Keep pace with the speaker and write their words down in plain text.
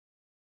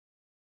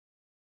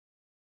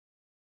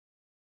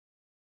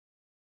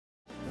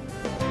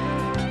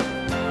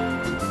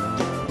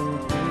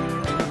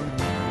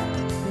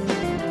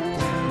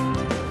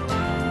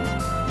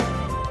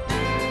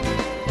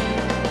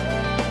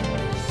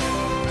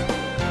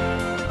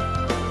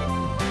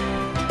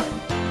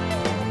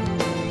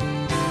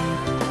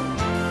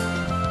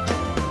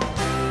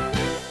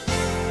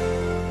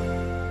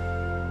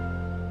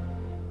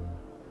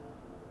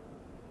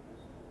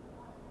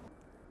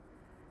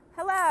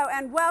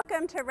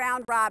welcome to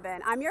Round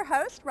Robin. I'm your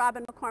host,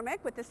 Robin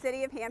McCormick, with the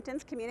City of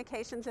Hampton's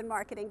Communications and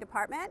Marketing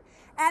Department.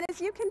 And as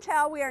you can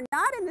tell, we are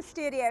not in the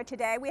studio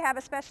today. We have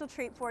a special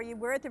treat for you.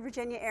 We're at the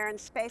Virginia Air and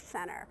Space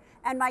Center.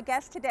 And my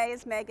guest today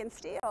is Megan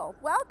Steele.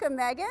 Welcome,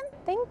 Megan.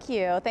 Thank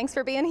you. Thanks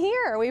for being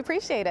here. We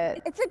appreciate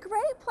it. It's a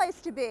great place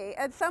to be.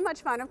 It's so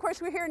much fun. Of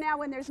course, we're here now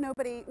when there's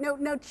nobody,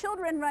 no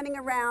children running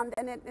around,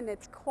 and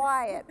it's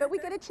quiet. But we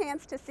get a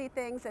chance to see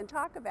things and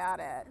talk about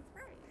it.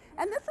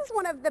 And this is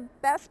one of the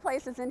best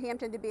places in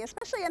Hampton to be,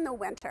 especially in the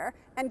winter.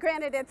 And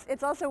granted,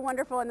 it's also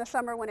wonderful in the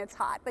summer when it's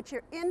hot. But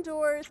you're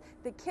indoors,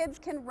 the kids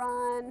can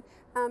run.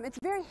 It's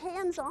very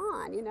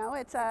hands-on, you know.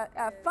 It's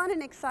a fun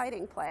and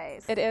exciting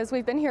place. It is.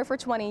 We've been here for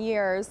 20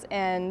 years,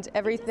 and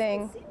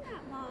everything.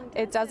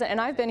 It doesn't,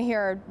 and I've been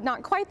here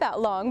not quite that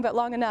long, but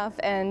long enough,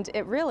 and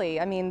it really,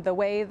 I mean, the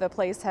way the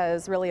place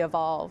has really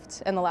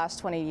evolved in the last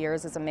 20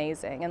 years is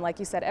amazing. And like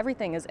you said,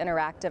 everything is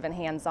interactive and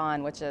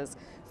hands-on, which is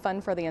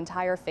fun for the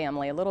entire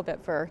family, a little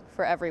bit for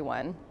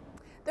everyone.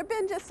 There have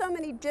been just so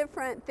many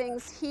different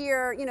things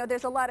here. You know,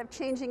 there's a lot of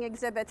changing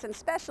exhibits and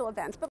special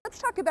events, but let's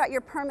talk about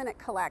your permanent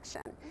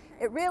collection.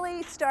 It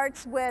really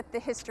starts with the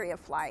history of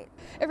flight.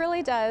 It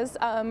really does.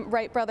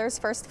 Wright Brothers'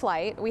 first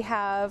flight. We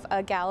have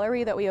a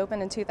gallery that we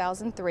opened in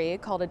 2003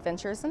 called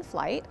Adventures in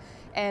Flight,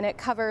 and it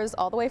covers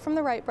all the way from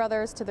the Wright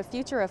Brothers to the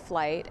future of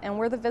flight, and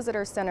we're the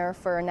visitor center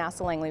for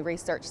NASA Langley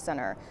Research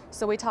Center.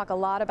 So we talk a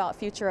lot about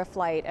future of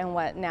flight and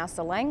what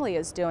NASA Langley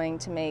is doing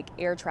to make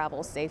air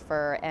travel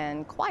safer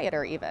and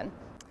quieter even.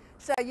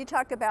 So you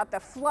talk about the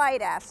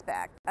flight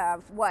aspect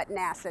of what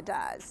NASA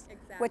does,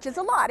 which is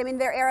a lot. I mean,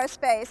 they're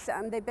aerospace.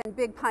 They've been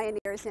big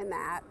pioneers in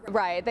that.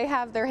 Right. They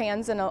have their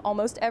hands in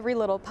almost every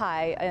little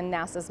pie in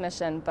NASA's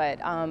mission, but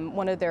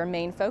one of their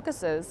main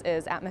focuses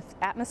is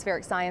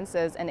atmospheric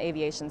sciences and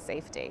aviation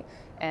safety.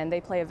 And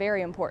they play a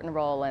very important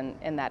role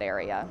in that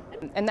area.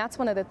 And that's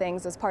one of the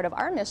things as part of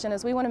our mission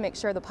is we want to make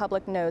sure the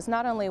public knows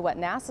not only what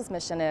NASA's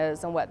mission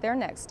is and what their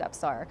next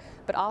steps are,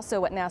 but also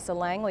what NASA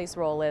Langley's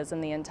role is in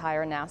the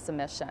entire NASA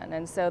mission.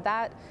 And so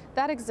that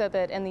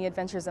exhibit in the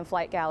Adventures in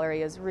Flight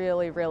Gallery is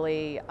really,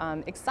 really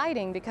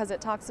exciting because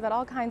it talks about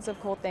all kinds of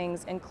cool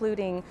things,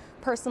 including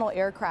personal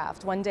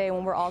aircraft one day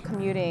when we're all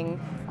commuting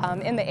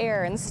in the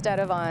air instead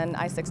of on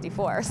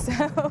I-64.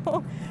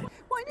 So.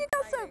 Well, you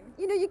also,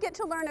 you know, you get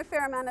to learn a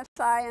fair amount of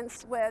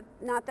science with,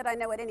 not that I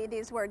know what any of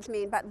these words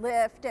mean, but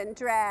lift and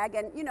drag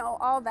and, you know,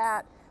 all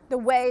that, the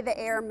way the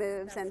air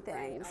moves and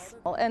things.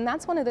 And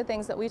that's one of the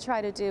things that we try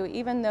to do,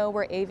 even though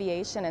we're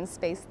aviation and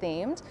space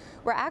themed,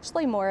 we're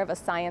actually more of a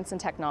science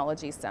and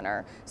technology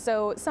center.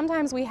 So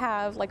sometimes we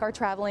have, like our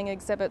traveling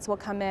exhibits will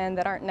come in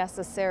that aren't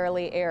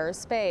necessarily air or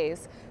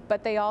space,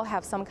 but they all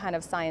have some kind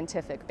of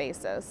scientific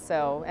basis.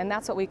 So, and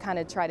that's what we kind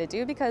of try to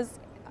do because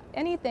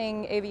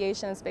anything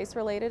aviation and space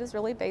related is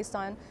really based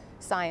on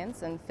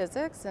science and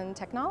physics and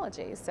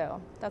technology.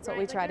 So that's what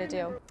we try to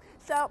do.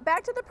 So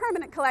back to the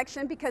permanent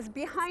collection, because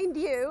behind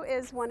you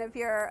is one of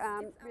your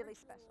really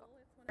special.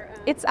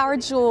 It's our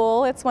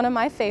jewel. It's one of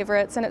my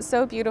favorites, and it's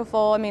so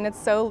beautiful. I mean,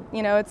 it's so,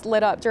 you know, it's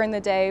lit up during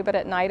the day, but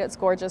at night it's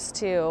gorgeous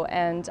too.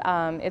 And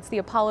it's the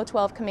Apollo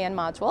 12 command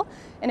module,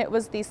 and it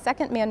was the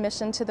second manned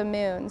mission to the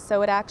moon.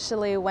 So it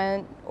actually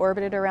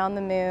orbited around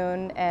the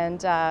moon,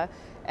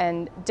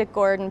 and Dick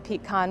Gordon,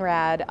 Pete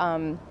Conrad,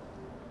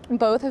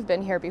 both have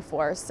been here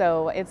before,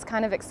 so it's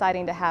kind of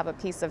exciting to have a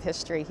piece of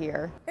history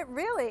here. It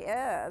really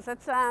is.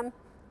 It's,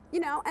 you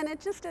know, and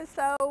it just is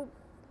so,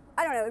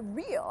 I don't know,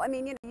 real. I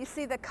mean, you know, you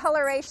see the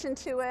coloration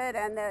to it,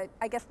 and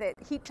I guess the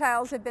heat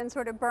tiles have been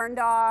sort of burned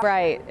off.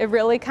 Right. It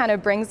really kind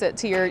of brings it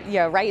to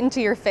your, right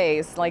into your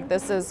face. Like,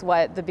 this is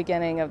what the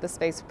beginning of the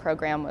space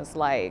program was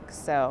like.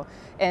 So,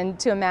 and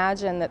to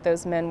imagine that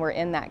those men were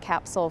in that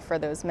capsule for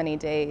those many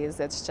days,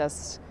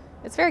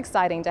 it's very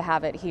exciting to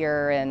have it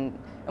here, and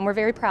we're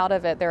very proud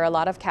of it. There are a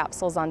lot of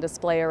capsules on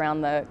display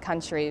around the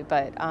country,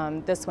 but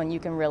this one you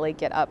can really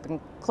get up and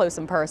close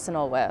and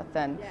personal with,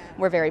 and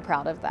we're very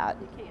proud of that.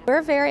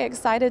 We're very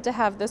excited to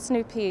have this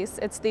new piece.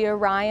 It's the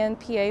Orion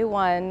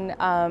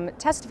PA-1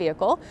 test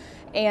vehicle,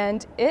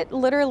 and it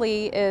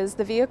literally is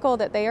the vehicle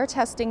that they are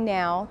testing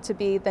now to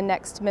be the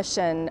next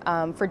mission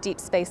for deep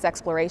space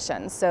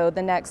exploration. So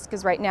the next,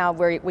 because right now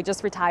we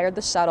just retired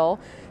the shuttle,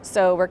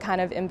 so we're kind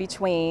of in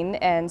between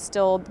and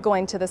still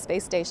going to the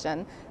space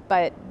station.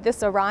 But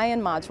this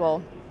Orion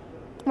module,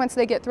 once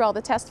they get through all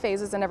the test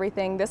phases and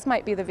everything, this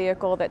might be the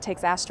vehicle that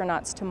takes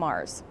astronauts to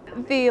Mars.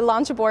 The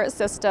launch abort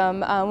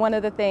system, one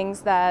of the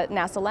things that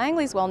NASA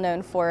Langley's well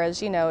known for,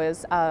 as you know,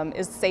 is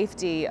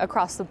safety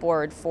across the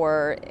board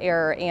for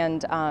air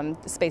and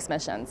space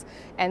missions.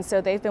 And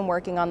so they've been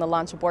working on the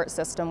launch abort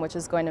system, which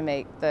is going to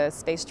make the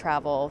space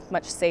travel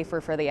much safer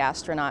for the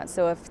astronauts.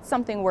 So if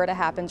something were to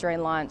happen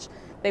during launch,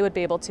 they would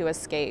be able to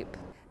escape.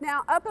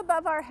 Now, up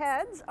above our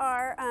heads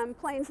are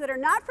planes that are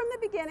not from the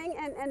beginning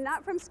and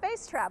not from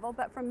space travel,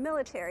 but from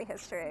military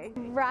history.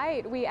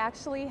 Right. We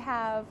actually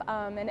have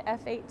an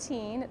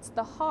F-18. It's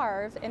the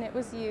Harv, and it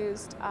was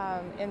used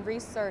in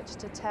research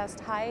to test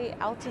high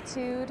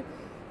altitude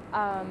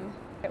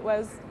It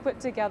was put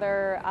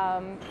together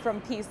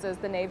from pieces.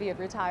 The Navy had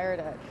retired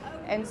it.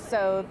 And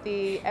so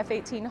the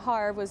F-18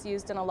 Harv was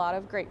used in a lot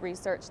of great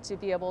research to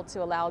be able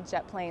to allow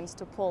jet planes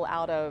to pull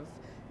out of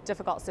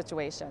difficult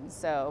situations.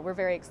 So we're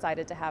very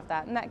excited to have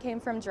that. And that came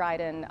from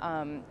Dryden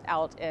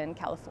out in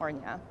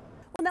California.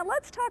 Well, now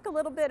let's talk a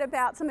little bit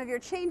about some of your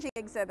changing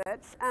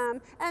exhibits, and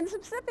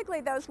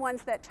specifically those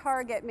ones that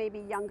target maybe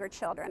younger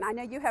children. I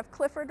know you have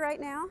Clifford right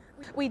now.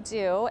 We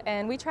do,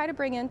 and we try to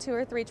bring in 2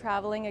 or 3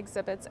 traveling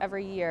exhibits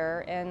every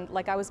year. And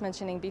like I was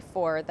mentioning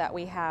before, that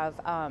we have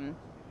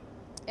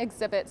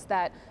exhibits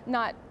that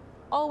not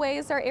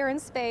always are air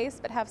and space,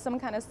 but have some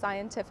kind of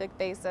scientific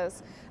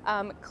basis.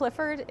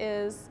 Clifford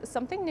is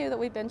something new that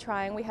we've been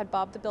trying. We had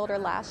Bob the Builder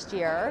last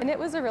year, and it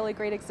was a really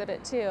great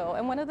exhibit too.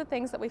 And one of the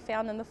things that we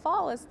found in the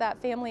fall is that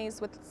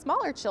families with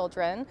smaller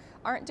children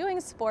aren't doing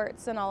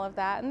sports and all of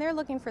that, and they're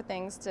looking for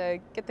things to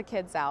get the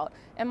kids out.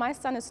 And my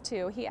son is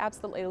 2. He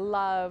absolutely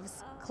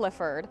loves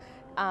Clifford.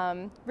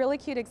 Really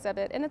cute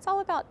exhibit, and it's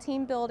all about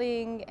team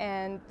building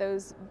and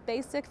those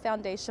basic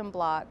foundation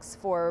blocks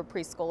for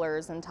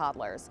preschoolers and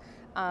toddlers.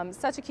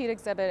 Such a cute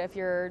exhibit. If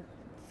you're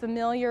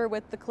familiar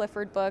with the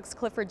Clifford books,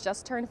 Clifford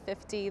just turned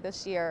 50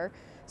 this year,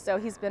 so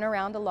he's been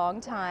around a long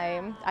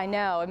time. I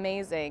know,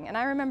 amazing. And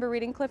I remember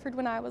reading Clifford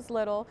when I was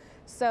little,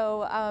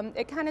 so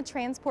it kind of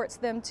transports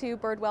them to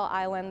Birdwell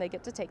Island. They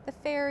get to take the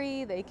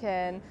ferry, they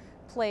can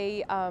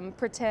play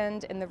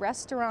pretend in the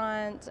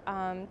restaurant,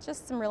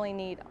 just some really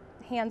neat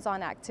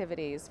hands-on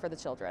activities for the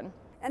children.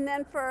 And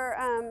then for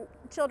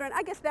children,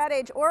 I guess that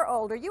age or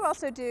older, you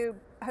also do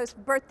host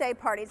birthday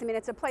parties. I mean,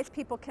 it's a place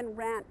people can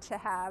rent to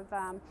have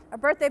a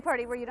birthday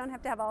party where you don't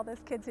have to have all those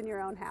kids in your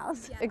own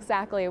house. Yeah.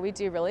 Exactly. We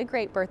do really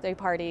great birthday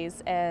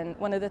parties, and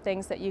one of the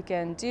things that you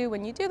can do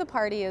when you do the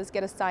party is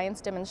get a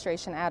science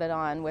demonstration added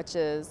on, which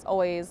is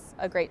always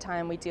a great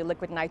time. We do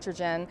liquid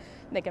nitrogen.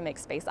 They can make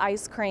space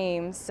ice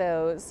cream,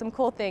 so some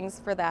cool things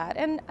for that.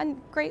 And a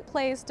great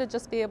place to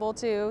just be able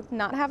to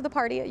not have the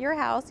party at your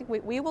house.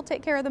 We will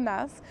take care of the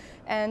mess,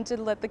 and to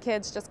let the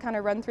kids just kind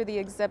of run through the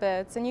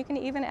exhibits. And you can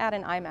even add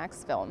an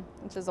IMAX film,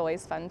 which is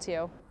always fun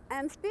too.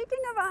 And speaking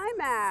of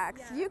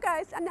IMAX, you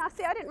guys, now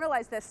see, I didn't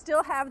realize this,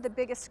 still have the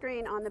biggest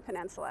screen on the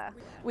peninsula.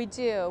 We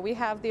do. We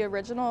have the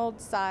original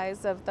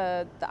size of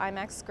the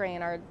IMAX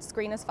screen. Our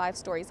screen is 5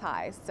 stories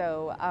high,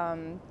 so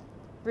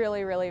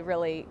really, really,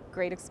 really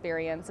great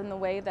experience. And the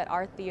way that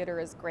our theater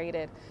is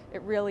graded,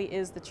 it really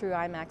is the true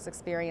IMAX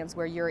experience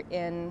where you're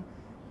in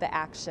the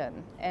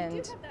action. And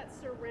you do have that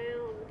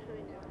surround kind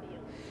of feel.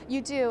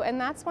 You do, and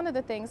that's one of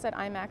the things that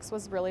IMAX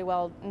was really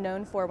well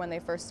known for when they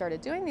first started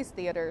doing these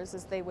theaters,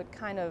 is they would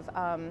kind of,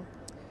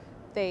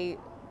 they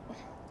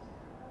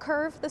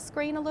curve the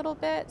screen a little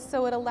bit,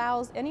 so it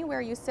allows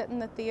anywhere you sit in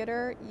the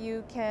theater,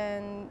 you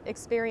can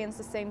experience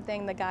the same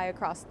thing the guy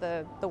across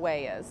the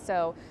way is.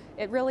 So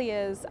it really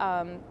is,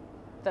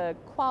 the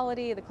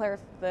quality,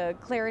 the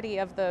clarity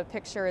of the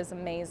picture is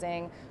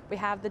amazing. We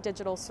have the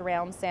digital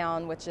surround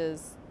sound, which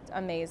is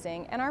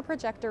amazing, and our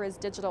projector is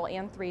digital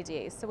and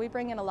 3D, so we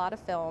bring in a lot of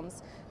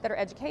films that are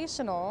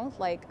educational,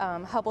 like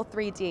Hubble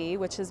 3D,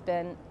 which has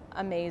been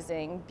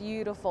amazing,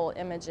 beautiful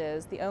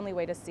images. The only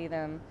way to see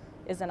them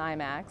is in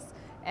IMAX.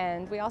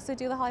 And we also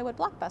do the Hollywood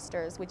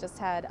blockbusters. We just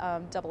had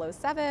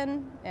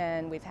 007,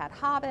 and we've had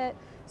Hobbit,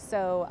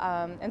 so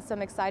and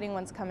some exciting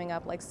ones coming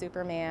up like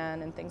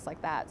Superman and things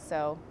like that.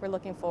 So we're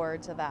looking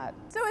forward to that.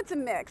 So it's a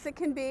mix. It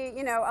can be,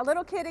 you know, a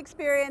little kid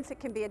experience.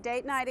 It can be a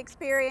date night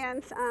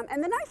experience.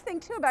 And the nice thing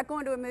too about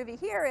going to a movie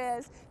here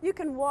is you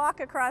can walk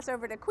across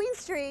over to Queen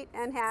Street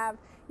and have,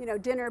 you know,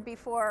 dinner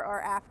before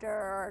or after,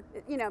 or,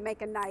 you know,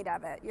 make a night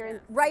of it.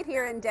 You're right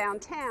here in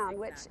downtown,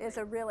 which is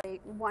a really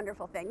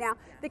wonderful thing. Now,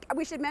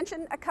 we should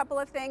mention a couple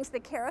of things. The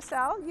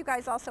carousel, you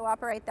guys also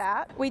operate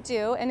that. We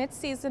do, and it's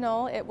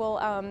seasonal. It will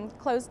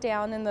close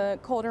down in the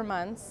colder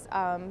months,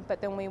 but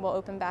then we will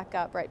open back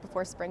up right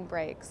before spring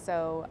break.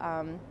 So.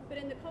 But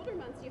in the colder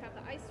months, you have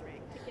the ice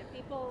rink to get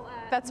people.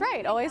 That's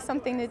right, always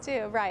something to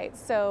do, right.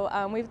 So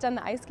we've done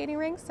the ice skating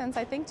rink since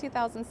I think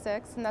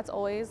 2006, and that's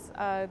always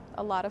a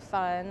lot of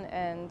fun,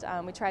 and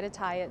we try to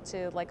tie it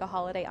to like a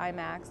holiday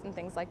IMAX and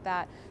things like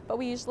that. But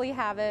we usually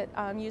have it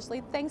usually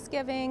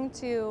Thanksgiving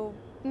to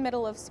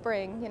middle of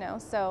spring, you know,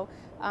 so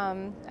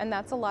and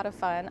that's a lot of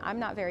fun. I'm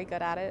not very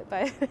good at it,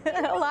 but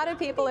a lot of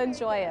people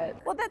enjoy it.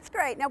 Well, that's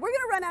great. Now we're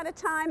going to run out of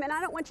time, and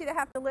I don't want you to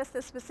have to list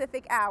the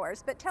specific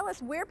hours, but tell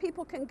us where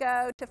people can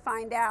go to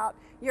find out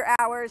your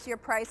hours, your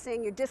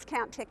pricing, your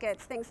discount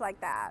tickets, things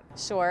like that.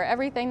 Sure.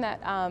 Everything that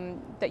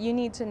that you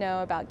need to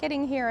know about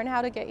getting here and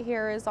how to get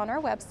here is on our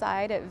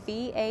website at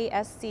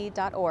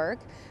vasc.org,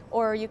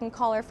 or you can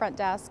call our front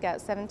desk at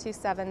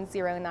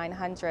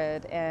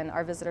 727-0900, and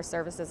our visitor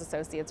services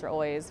associates are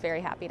always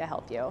very happy to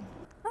help you.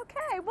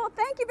 Okay, well,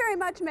 thank you very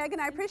much, Megan.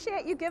 I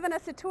appreciate you giving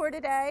us a tour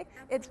today.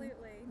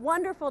 Absolutely. It's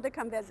wonderful to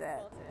come visit.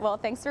 Well,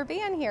 thanks for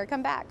being here.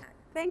 Come back.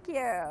 Thank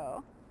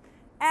you.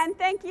 And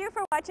thank you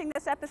for watching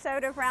this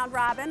episode of Round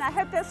Robin. I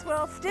hope this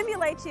will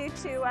stimulate you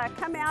to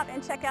come out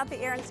and check out the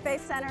Air and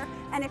Space Center.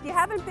 And if you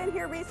haven't been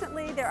here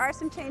recently, there are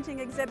some changing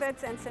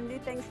exhibits and some new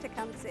things to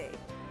come see.